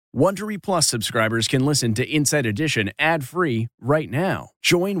Wondery Plus subscribers can listen to Inside Edition ad-free right now.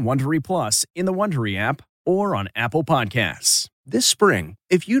 Join Wondery Plus in the Wondery app or on Apple Podcasts. This spring,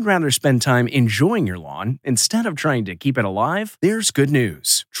 if you'd rather spend time enjoying your lawn instead of trying to keep it alive, there's good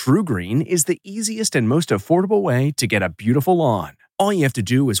news. True Green is the easiest and most affordable way to get a beautiful lawn. All you have to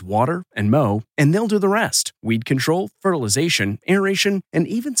do is water and mow, and they'll do the rest. Weed control, fertilization, aeration, and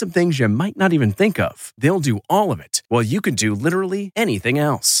even some things you might not even think of. They'll do all of it, while you can do literally anything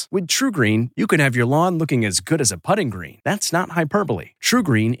else. With True Green, you can have your lawn looking as good as a putting green. That's not hyperbole. True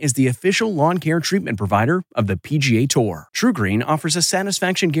Green is the official lawn care treatment provider of the PGA Tour. True Green offers a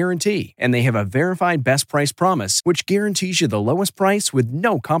satisfaction guarantee, and they have a verified best price promise, which guarantees you the lowest price with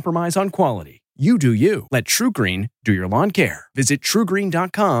no compromise on quality. You do you. Let True Green do your lawn care. Visit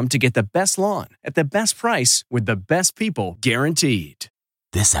TrueGreen.com to get the best lawn at the best price with the best people guaranteed.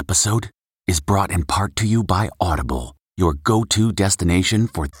 This episode is brought in part to you by Audible, your go-to destination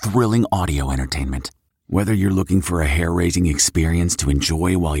for thrilling audio entertainment. Whether you're looking for a hair-raising experience to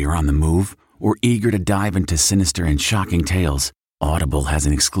enjoy while you're on the move or eager to dive into sinister and shocking tales, Audible has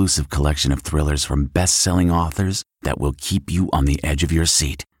an exclusive collection of thrillers from best-selling authors that will keep you on the edge of your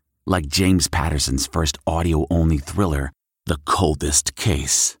seat. Like James Patterson's first audio-only thriller, The Coldest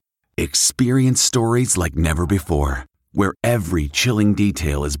Case. Experience stories like never before, where every chilling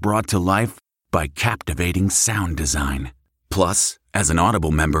detail is brought to life by captivating sound design. Plus, as an Audible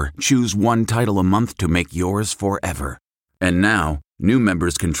member, choose one title a month to make yours forever. And now, new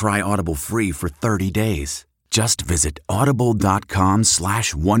members can try Audible free for 30 days. Just visit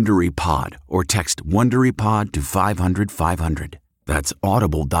audible.com/WonderyPod or text WonderyPod to 500-500. That's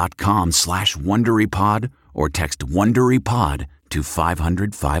audible.com/WonderyPod or text WonderyPod to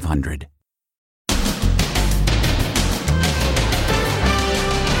 500-500.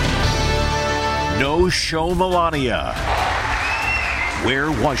 No-show Melania. Where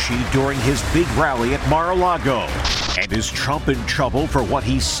was she during his big rally at Mar-a-Lago? And is Trump in trouble for what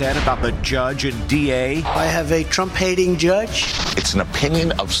he said about the judge and DA? I have a Trump-hating judge. It's an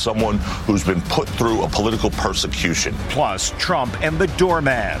opinion of someone who's been put through a political persecution. Plus, Trump and the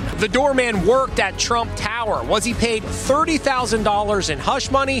doorman. The doorman worked at Trump Tower. Was he paid $30,000 in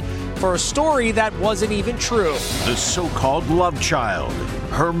hush money for a story that wasn't even true? The so-called love child.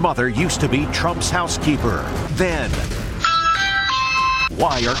 Her mother used to be Trump's housekeeper. Then,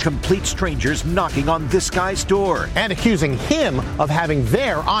 why are complete strangers knocking on this guy's door and accusing him of having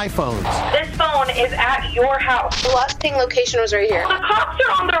their iPhones? This phone is at your house. The last ping location was right here. The cops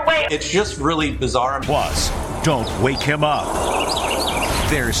are on their way. It's just really bizarre. Plus, don't wake him up.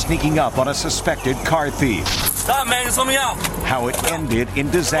 They're sneaking up on a suspected car thief. Stop, man, just let me out. How it ended in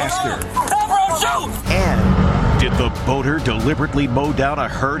disaster. Shoot! And did the boater deliberately mow down a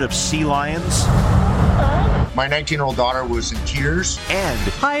herd of sea lions? My 19-year-old daughter was in tears. And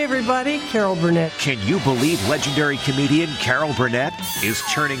hi, everybody. Carol Burnett. Can you believe legendary comedian Carol Burnett is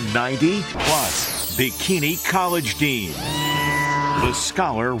turning 90? Plus, bikini college dean. The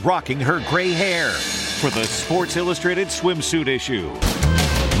scholar rocking her gray hair for the Sports Illustrated swimsuit issue.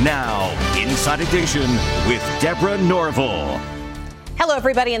 Now, Inside Edition with Deborah Norville. Hello,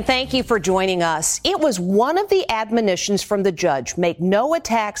 everybody, and thank you for joining us. It was one of the admonitions from the judge: make no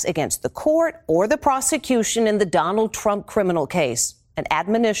attacks against the court or the prosecution in the Donald Trump criminal case. An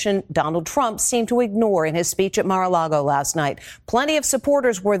admonition Donald Trump seemed to ignore in his speech at Mar-a-Lago last night. Plenty of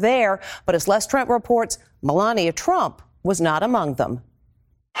supporters were there, but as Les Trent reports, Melania Trump was not among them.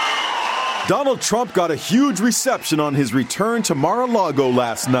 Donald Trump got a huge reception on his return to Mar-a-Lago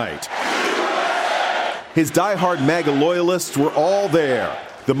last night. His diehard MAGA loyalists were all there.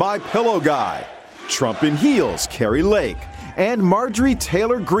 The MyPillow guy, Trump in heels, Kari Lake, and Marjorie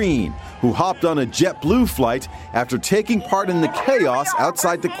Taylor Greene, who hopped on a JetBlue flight after taking part in the chaos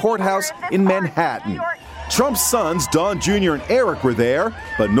outside the courthouse in Manhattan. Trump's sons, Don Jr. and Eric, were there,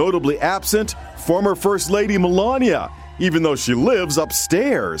 but notably absent, former First Lady Melania, even though she lives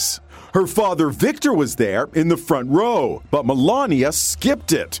upstairs. Her father, Victor, was there in the front row, but Melania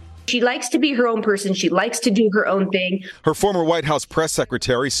skipped it. She likes to be her own person. She likes to do her own thing. Her former White House press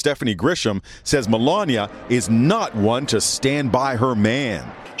secretary, Stephanie Grisham, says Melania is not one to stand by her man.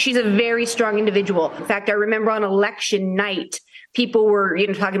 She's a very strong individual. In fact, I remember on election night, people were,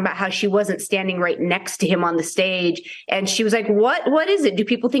 talking about how she wasn't standing right next to him on the stage. And she was like, what is it? Do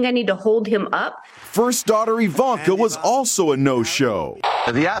people think I need to hold him up? First daughter Ivanka was also a no-show.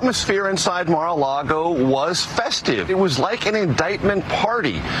 The atmosphere inside Mar-a-Lago was festive. It was like an indictment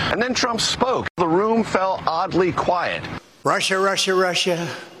party. And then Trump spoke. The room fell oddly quiet. Russia, Russia, Russia.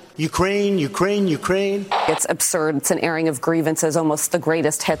 Ukraine. It's absurd. It's an airing of grievances, almost the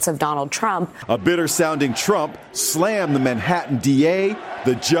greatest hits of Donald Trump. A bitter-sounding Trump slammed the Manhattan DA,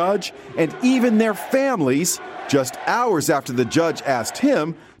 the judge, and even their families just hours after the judge asked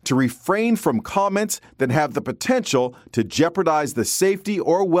him to refrain from comments that have the potential to jeopardize the safety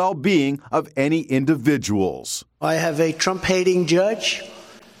or well-being of any individuals. I have a Trump-hating judge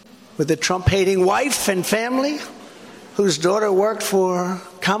with a Trump-hating wife and family whose daughter worked for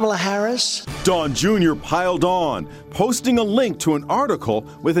Kamala Harris. Don Jr. piled on, posting a link to an article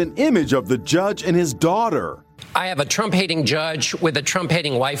with an image of the judge and his daughter. I have a Trump-hating judge with a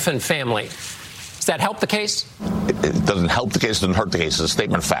Trump-hating wife and family. Does that help the case? It doesn't help the case, it doesn't hurt the case. It's a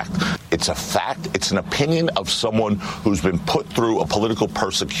statement of fact. It's a fact. It's an opinion of someone who's been put through a political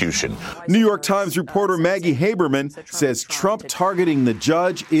persecution. New York Times reporter Maggie Haberman says Trump targeting the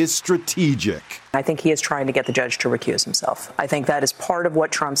judge is strategic. I think he is trying to get the judge to recuse himself. I think that is part of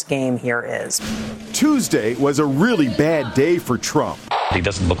what Trump's game here is. Tuesday was a really bad day for Trump. He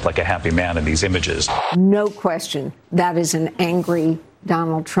doesn't look like a happy man in these images. No question. That is an angry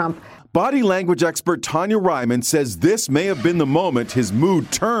Donald Trump. Body language expert Tanya Ryman says this may have been the moment his mood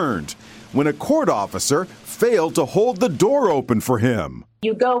turned, when a court officer failed to hold the door open for him.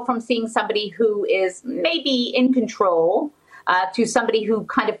 You go from seeing somebody who is maybe in control to somebody who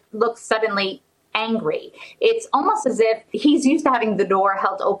kind of looks suddenly angry. It's almost as if he's used to having the door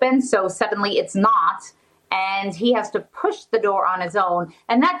held open, so suddenly it's not. And he has to push the door on his own.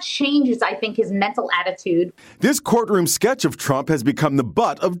 And that changes, I think, his mental attitude. This courtroom sketch of Trump has become the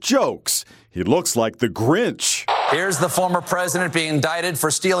butt of jokes. He looks like the Grinch. Here's the former president being indicted for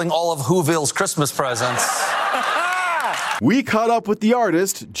stealing all of Whoville's Christmas presents. We caught up with the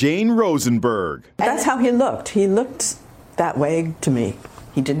artist, Jane Rosenberg. That's how he looked. He looked that way to me.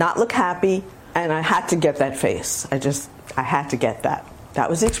 He did not look happy, and I had to get that face. I had to get that. That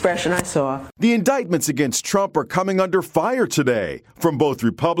was the expression I saw. The indictments against Trump are coming under fire today from both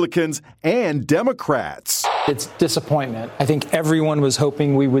Republicans and Democrats. It's disappointment. I think everyone was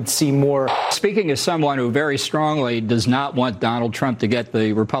hoping we would see more. Speaking as someone who very strongly does not want Donald Trump to get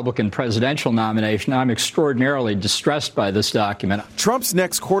the Republican presidential nomination, I'm extraordinarily distressed by this document. Trump's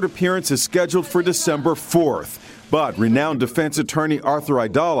next court appearance is scheduled for December 4th. But renowned defense attorney Arthur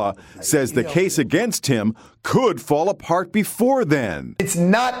Aidala says the case against him could fall apart before then. It's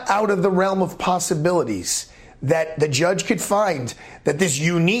not out of the realm of possibilities that the judge could find that this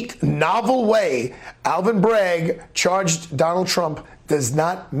unique, novel way Alvin Bragg charged Donald Trump does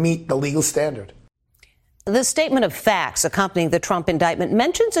not meet the legal standard. The statement of facts accompanying the Trump indictment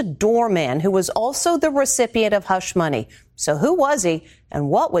mentions a doorman who was also the recipient of hush money. So who was he, and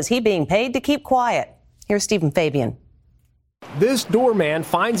what was he being paid to keep quiet? Here's Stephen Fabian. This doorman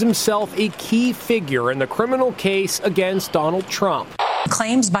finds himself a key figure in the criminal case against Donald Trump.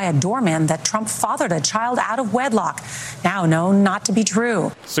 Claims by a doorman that Trump fathered a child out of wedlock, now known not to be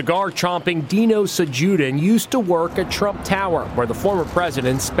true. Cigar-chomping Dino Sajudin used to work at Trump Tower, where the former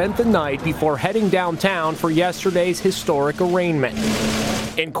president spent the night before heading downtown for yesterday's historic arraignment.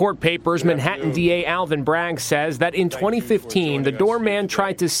 In court papers, Manhattan DA Alvin Bragg says that in 2015, the doorman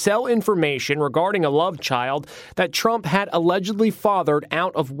tried to sell information regarding a love child that Trump had allegedly fathered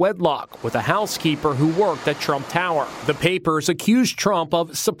out of wedlock with a housekeeper who worked at Trump Tower. The papers accused Trump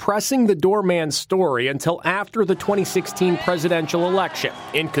of suppressing the doorman's story until after the 2016 presidential election,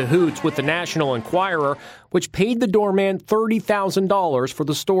 in cahoots with the National Enquirer, which paid the doorman $30,000 for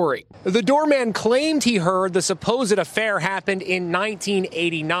the story. The doorman claimed he heard the supposed affair happened in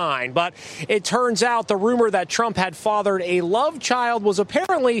 1989, but it turns out the rumor that Trump had fathered a love child was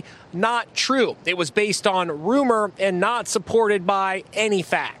apparently not true. It was based on rumor and not supported by any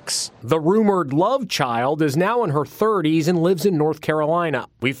facts. The rumored love child is now in her 30s and lives in North Carolina.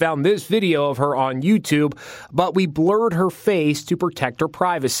 We found this video of her on YouTube, but we blurred her face to protect her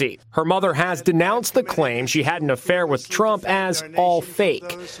privacy. Her mother has denounced the claim she had an affair with Trump as all fake.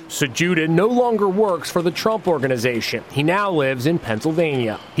 Sajudin no longer works for the Trump Organization. He now lives in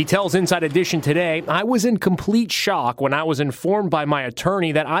Pennsylvania. He tells Inside Edition today, "I was in complete shock when I was informed by my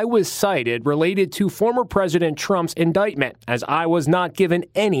attorney that I was cited related to former President Trump's indictment, as I was not given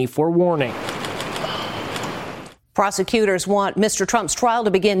any forewarning." Prosecutors want Mr. Trump's trial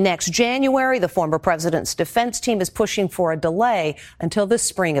to begin next January. The former president's defense team is pushing for a delay until the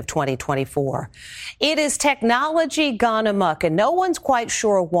spring of 2024. It is technology gone amok, and no one's quite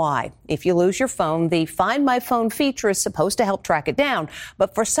sure why. If you lose your phone, the Find My Phone feature is supposed to help track it down.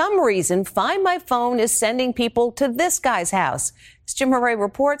 But for some reason, Find My Phone is sending people to this guy's house. As Jim Murray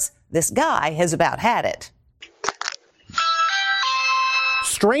reports, this guy has about had it.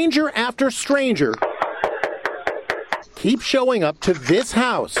 Stranger after stranger keep showing up to this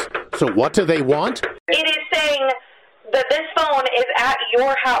house. So what do they want? It is saying that this phone is at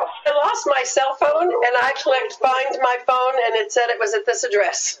your house. I lost my cell phone, and I actually found my phone, and it said it was at this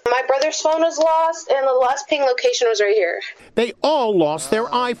address. My brother's phone was lost, and the last ping location was right here. They all lost their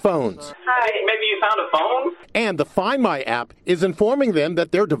iPhones. Hi. Maybe you found a phone? And the Find My app is informing them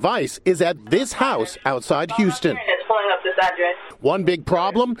that their device is at this house outside Houston. It's pulling up this address. One big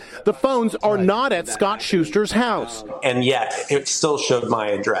problem, the phones are not at Scott Schuster's house. And yet, it still showed my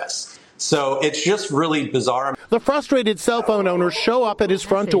address. So it's just really bizarre. The frustrated cell phone owners show up at his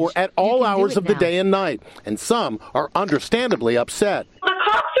front door at all hours of the day and night, and some are understandably upset. The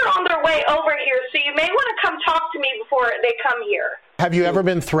cops are on their way over here, so you may want to come talk to me before they come here. Have you ever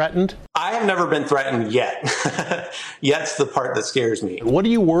been threatened? I have never been threatened yet. Yet's the part that scares me. What are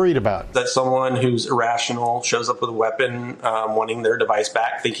you worried about? That someone who's irrational shows up with a weapon, wanting their device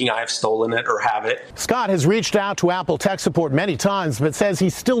back, thinking I've stolen it or have it. Scott has reached out to Apple tech support many times, but says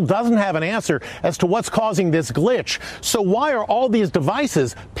he still doesn't have an answer as to what's causing this glitch. So why are all these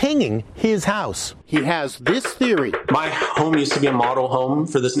devices pinging his house? He has this theory. My home used to be a model home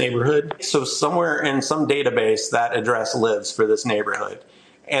for this neighborhood. So somewhere in some database, that address lives for this neighborhood.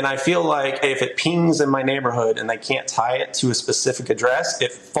 And I feel like if it pings in my neighborhood and they can't tie it to a specific address,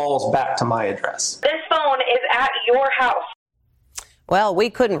 it falls back to my address. This phone is at your house. Well, we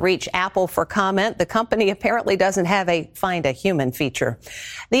couldn't reach Apple for comment. The company apparently doesn't have a Find a Human feature.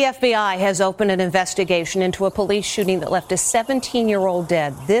 The FBI has opened an investigation into a police shooting that left a 17-year-old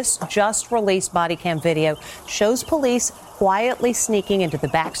dead. This just released body cam video shows police quietly sneaking into the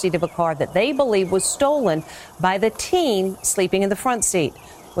backseat of a car that they believe was stolen by the teen sleeping in the front seat.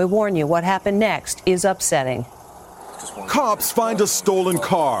 We warn you, what happened next is upsetting. Cops find a stolen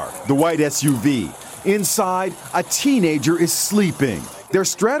car, the white SUV. Inside, a teenager is sleeping. They're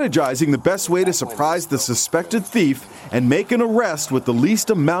strategizing the best way to surprise the suspected thief and make an arrest with the least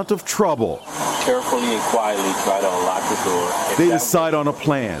amount of trouble. Carefully and quietly try to unlock the door. They decide on a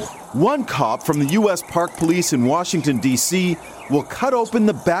plan. One cop from the U.S. Park Police in Washington, D.C. will cut open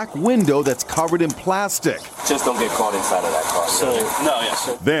the back window that's covered in plastic. Just don't get caught inside of that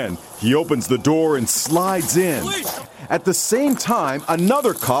car. Then he opens the door and slides in. At the same time,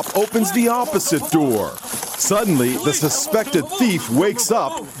 another cop opens the opposite door. Suddenly, the suspected thief wakes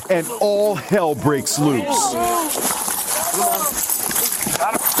up and all hell breaks loose.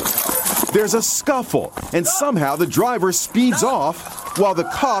 There's a scuffle, and somehow the driver speeds off while the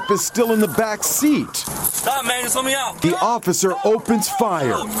cop is still in the back seat. Stop, man, just let me out. The officer opens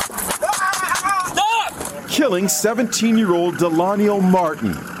fire, killing 17-year-old Delanio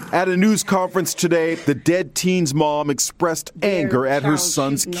Martin. At a news conference today, the dead teen's mom expressed anger at her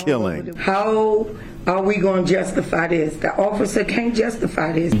son's killing. How are we going to justify this? The officer can't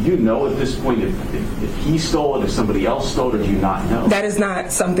justify this. Do you know at this point if he stole it, if somebody else stole it, or do you not know? That is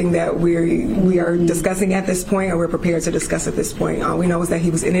not something that we are discussing at this point, or we're prepared to discuss at this point. All we know is that he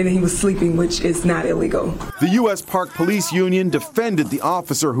was in it and he was sleeping, which is not illegal. The U.S. Park Police Union defended the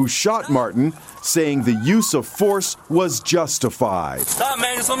officer who shot Martin, saying the use of force was justified. Stop,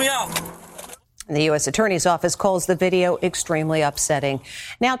 man, just let me out. The U.S. Attorney's Office calls the video extremely upsetting.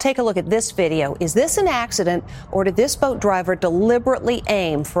 Now take a look at this video. Is this an accident, or did this boat driver deliberately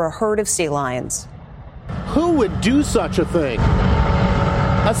aim for a herd of sea lions? Who would do such a thing?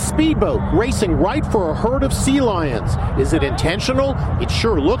 A speedboat racing right for a herd of sea lions. Is it intentional? It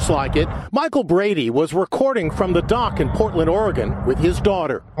sure looks like it. Michael Brady was recording from the dock in Portland, Oregon with his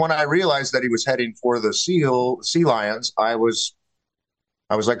daughter. When I realized that he was heading for the sea lions, I was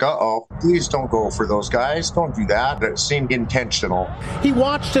like, uh-oh, please don't go for those guys. Don't do that. It seemed intentional. He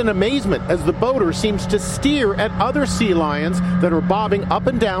watched in amazement as the boater seems to steer at other sea lions that are bobbing up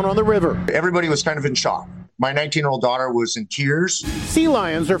and down on the river. Everybody was kind of in shock. My 19-year-old daughter was in tears. Sea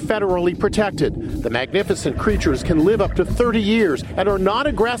lions are federally protected. The magnificent creatures can live up to 30 years and are not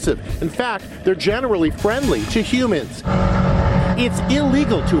aggressive. In fact, they're generally friendly to humans. It's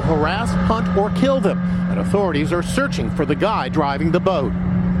illegal to harass, hunt, or kill them, and authorities are searching for the guy driving the boat.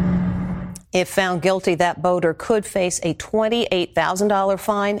 If found guilty, that boater could face a $28,000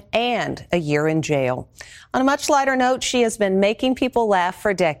 fine and a year in jail. On a much lighter note, she has been making people laugh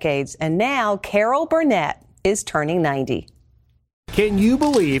for decades, and now Carol Burnett is turning 90. Can you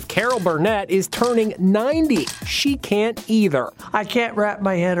believe Carol Burnett is turning 90? She can't either. I can't wrap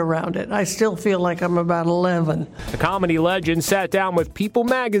my head around it. I still feel like I'm about 11. The comedy legend sat down with People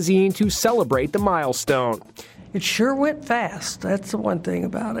magazine to celebrate the milestone. It sure went fast. That's the one thing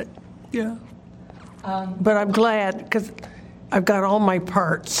about it. Yeah. But I'm glad because I've got all my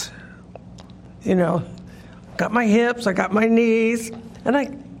parts. You know, got my hips, I got my knees, and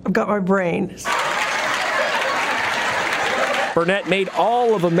I've got my brain. Burnett made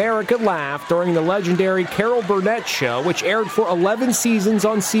all of America laugh during the legendary Carol Burnett Show, which aired for 11 seasons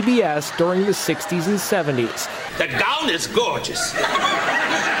on CBS during the 60s and 70s. The gown is gorgeous.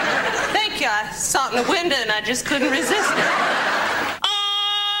 Thank you. I saw it in the window and I just couldn't resist it.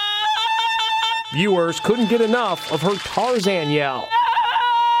 Viewers couldn't get enough of her Tarzan yell.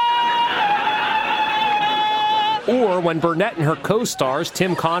 Or when Burnett and her co-stars,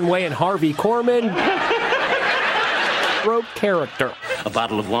 Tim Conway and Harvey Korman, broke character. A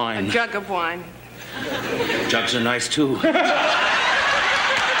bottle of wine. A jug of wine. Jugs are nice, too.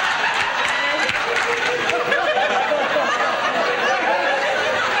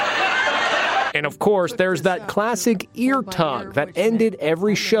 And of course, there's that classic ear tug that ended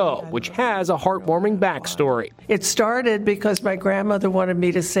every show, which has a heartwarming backstory. It started because my grandmother wanted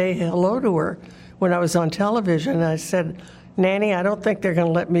me to say hello to her when I was on television. And I said, Nanny, I don't think they're going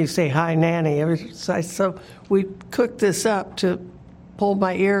to let me say hi, Nanny. So we cooked this up to pull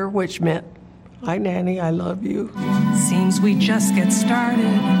my ear, which meant, hi, Nanny, I love you. Seems we just get started,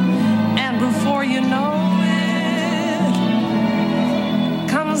 and before you know it,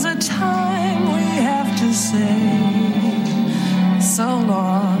 comes a time we have to say so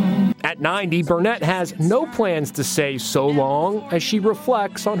long. At 90, Burnett has no plans to say so long as she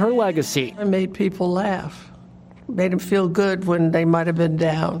reflects on her legacy. I made people laugh. Made them feel good when they might have been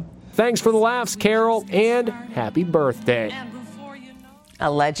down. Thanks for the laughs, Carol, and happy birthday. A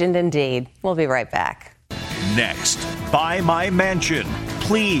legend indeed. We'll be right back. Next, Buy My Mansion.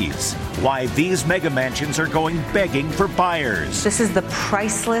 Please. Why these mega mansions are going begging for buyers. This is the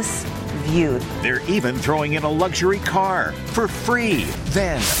priceless view. They're even throwing in a luxury car for free.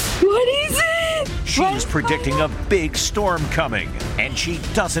 Then, what is it? She's predicting a big storm coming, and she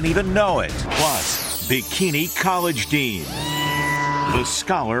doesn't even know it. Plus, Bikini College Dean. The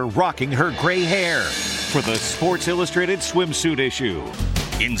scholar rocking her gray hair for the Sports Illustrated swimsuit issue.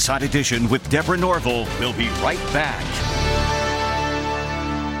 Inside Edition with Deborah Norville. We'll be right back.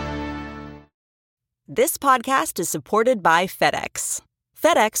 This podcast is supported by FedEx.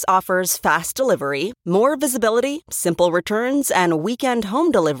 FedEx offers fast delivery, more visibility, simple returns, and weekend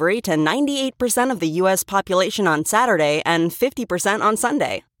home delivery to 98% of the U.S. population on Saturday and 50% on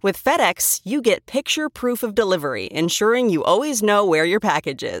Sunday. With FedEx, you get picture proof of delivery, ensuring you always know where your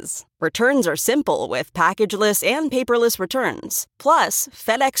package is. Returns are simple with packageless and paperless returns. Plus,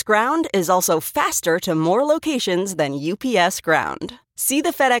 FedEx Ground is also faster to more locations than UPS Ground. See the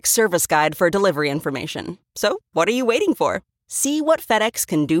FedEx service guide for delivery information. So, what are you waiting for? See what FedEx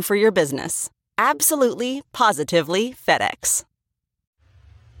can do for your business. Absolutely, positively FedEx.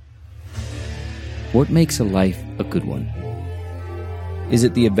 What makes a life a good one? Is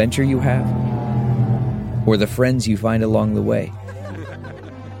it the adventure you have? Or the friends you find along the way?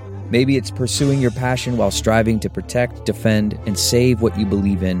 Maybe it's pursuing your passion while striving to protect, defend, and save what you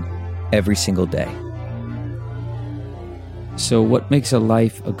believe in every single day. So what makes a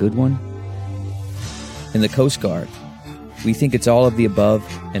life a good one? In the Coast Guard, we think it's all of the above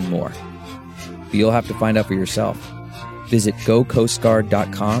and more. But you'll have to find out for yourself. Visit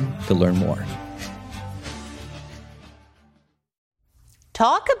gocoastguard.com to learn more.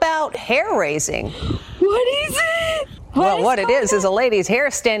 Talk about hair raising. What is it? What it is a lady's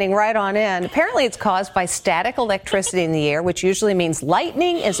hair standing right on end. Apparently it's caused by static electricity in the air, which usually means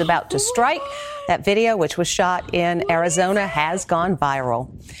lightning is about to strike. That video, which was shot in Arizona, has gone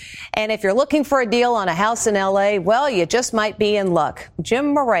viral. And if you're looking for a deal on a house in L.A., well, you just might be in luck.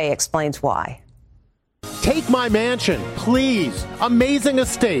 Jim Murray explains why. Take My Mansion, please. Amazing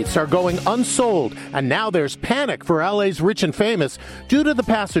estates are going unsold, and now there's panic for LA's rich and famous due to the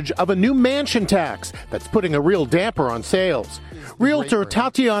passage of a new mansion tax that's putting a real damper on sales. Realtor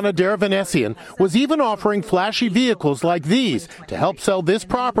Tatiana Deravanesian was even offering flashy vehicles like these to help sell this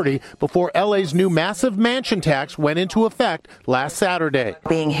property before LA's new massive mansion tax went into effect last Saturday.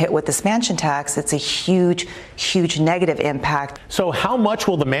 Being hit with this mansion tax, it's a huge, huge negative impact. So how much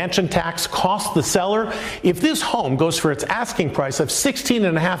will the mansion tax cost the seller? If this home goes for its asking price of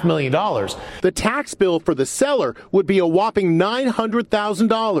 $16.5 million, the tax bill for the seller would be a whopping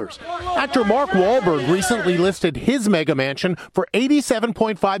 $900,000. Actor Mark Wahlberg recently listed his mega mansion for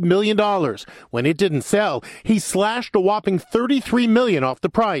 $87.5 million. When it didn't sell, he slashed a whopping $33 million off the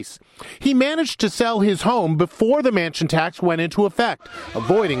price. He managed to sell his home before the mansion tax went into effect,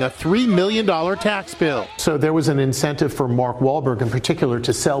 avoiding a $3 million tax bill. So there was an incentive for Mark Wahlberg in particular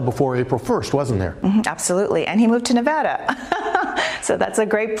to sell before April 1st, wasn't there? Absolutely. And he moved to Nevada. So that's a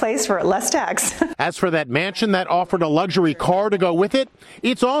great place for less tax. As for that mansion that offered a luxury car to go with it,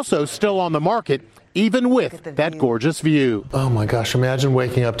 it's also still on the market even with that gorgeous view. Oh my gosh, imagine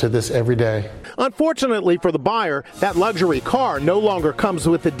waking up to this every day. Unfortunately for the buyer, that luxury car no longer comes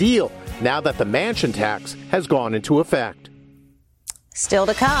with the deal now that the mansion tax has gone into effect. Still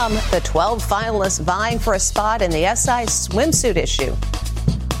to come, the 12 finalists vying for a spot in the SI swimsuit issue.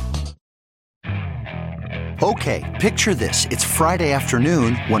 Okay, picture this. It's Friday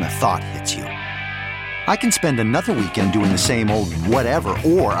afternoon when a thought hits you. I can spend another weekend doing the same old whatever,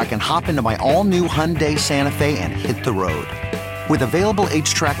 or I can hop into my all-new Hyundai Santa Fe and hit the road. With available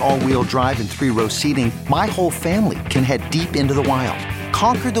H-Track all-wheel drive and 3-row seating, my whole family can head deep into the wild.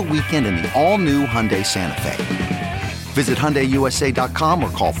 Conquer the weekend in the all-new Hyundai Santa Fe. Visit HyundaiUSA.com or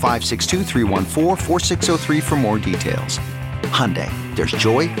call 562-314-4603 for more details. Hyundai, there's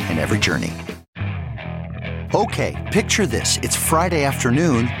joy in every journey. Okay, picture this. It's Friday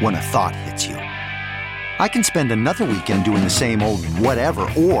afternoon when a thought hits you. I can spend another weekend doing the same old whatever,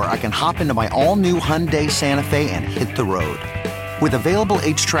 or I can hop into my all-new Hyundai Santa Fe and hit the road. With available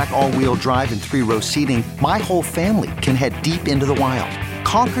H-Track all-wheel drive and 3-row seating, my whole family can head deep into the wild.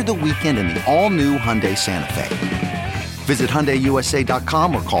 Conquer the weekend in the all-new Hyundai Santa Fe. Visit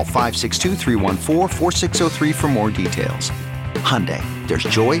HyundaiUSA.com or call 562-314-4603 for more details. Hyundai, there's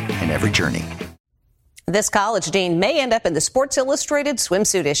joy in every journey. This college dean may end up in the Sports Illustrated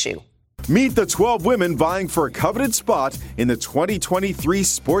swimsuit issue. Meet the 12 women vying for a coveted spot in the 2023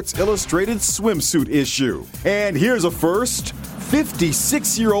 Sports Illustrated swimsuit issue. And here's a first.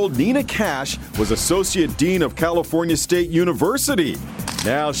 56-year-old Nina Cash was Associate Dean of California State University.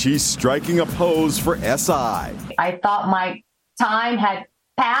 Now she's striking a pose for SI. I thought my time had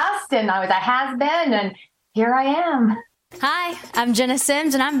passed and I was a has-been, and here I am. Hi, I'm Jenna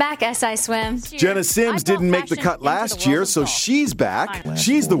Sims, and I'm back SI Swim. Jenna Sims didn't make the cut last year, so she's back.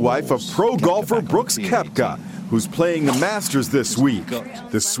 She's the wife of pro golfer Brooks Koepka, who's playing the Masters this week.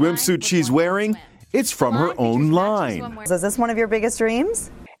 The swimsuit she's wearing, it's from her own line. Is this one of your biggest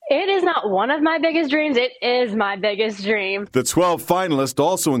dreams? It is not one of my biggest dreams. It is my biggest dream. The 12 finalists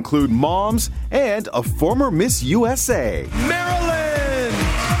also include moms and a former Miss USA. Maryland!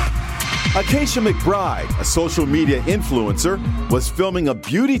 Acacia McBride, a social media influencer, was filming a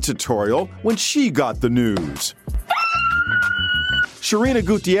beauty tutorial when she got the news. Sharina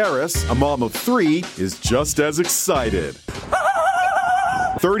Gutierrez, a mom of 3, is just as excited.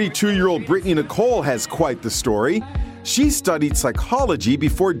 32-year-old Brittany Nicole has quite the story. She studied psychology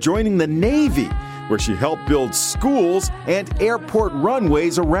before joining the Navy, where she helped build schools and airport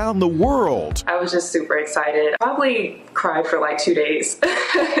runways around the world. I was just super excited. Probably cried for like 2 days.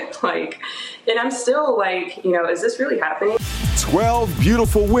 And I'm still like, is this really happening? 12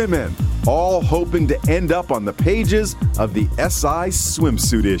 beautiful women, all hoping to end up on the pages of the SI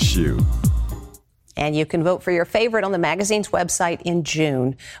swimsuit issue. And you can vote for your favorite on the magazine's website in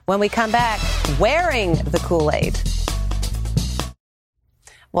June. When we come back, wearing the Kool-Aid.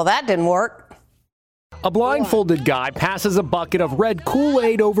 Well, that didn't work. A blindfolded guy passes a bucket of red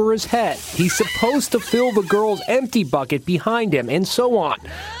Kool-Aid over his head. He's supposed to fill the girl's empty bucket behind him, and so on.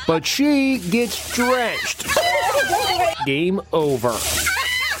 But she gets drenched. Game over.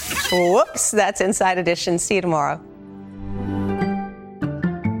 Whoops, that's Inside Edition. See you tomorrow.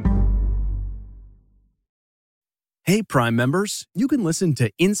 Hey, Prime members, you can listen to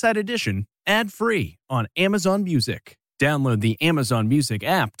Inside Edition ad-free on Amazon Music. Download the Amazon Music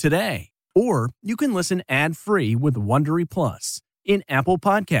app today. Or you can listen ad-free with Wondery Plus in Apple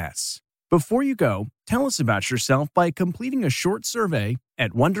Podcasts. Before you go, tell us about yourself by completing a short survey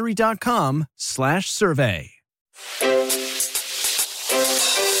at Wondery.com/survey.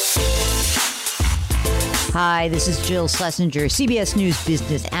 Hi, this is Jill Schlesinger, CBS News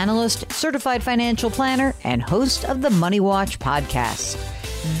business analyst, certified financial planner, and host of the Money Watch podcast.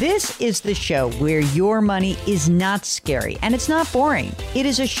 This is the show where your money is not scary and it's not boring. It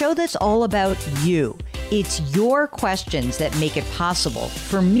is a show that's all about you. It's your questions that make it possible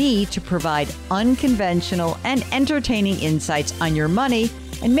for me to provide unconventional and entertaining insights on your money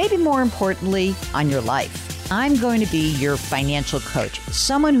and maybe more importantly, on your life. I'm going to be your financial coach,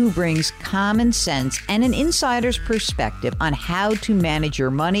 someone who brings common sense and an insider's perspective on how to manage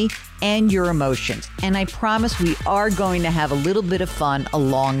your money and your emotions. And I promise we are going to have a little bit of fun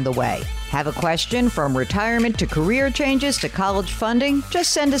along the way. Have a question from retirement to career changes to college funding?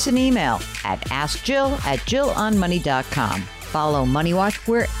 Just send us an email at askjill@jillonmoney.com. Follow Money Watch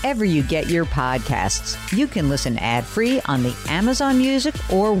wherever you get your podcasts. You can listen ad-free on the Amazon Music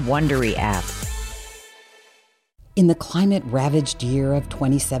or Wondery app. In the climate-ravaged year of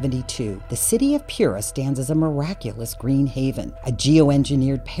 2072, the city of Pura stands as a miraculous green haven, a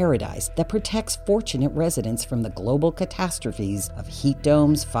geoengineered paradise that protects fortunate residents from the global catastrophes of heat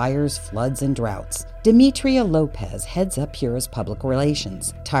domes, fires, floods, and droughts. Demetria Lopez heads up Pura's public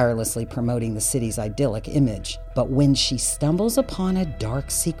relations, tirelessly promoting the city's idyllic image. But when she stumbles upon a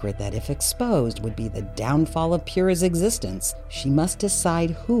dark secret that, if exposed, would be the downfall of Pura's existence, she must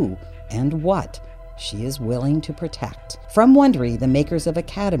decide who and what she is willing to protect. From Wondery, the makers of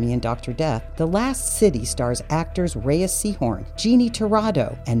Academy and Dr. Death, The Last City stars actors Reyes Sehorn, Jeannie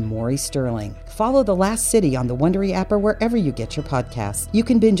Torrado, and Maury Sterling. Follow The Last City on the Wondery app or wherever you get your podcasts. You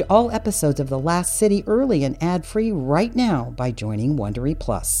can binge all episodes of The Last City early and ad-free right now by joining Wondery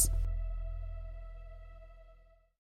Plus.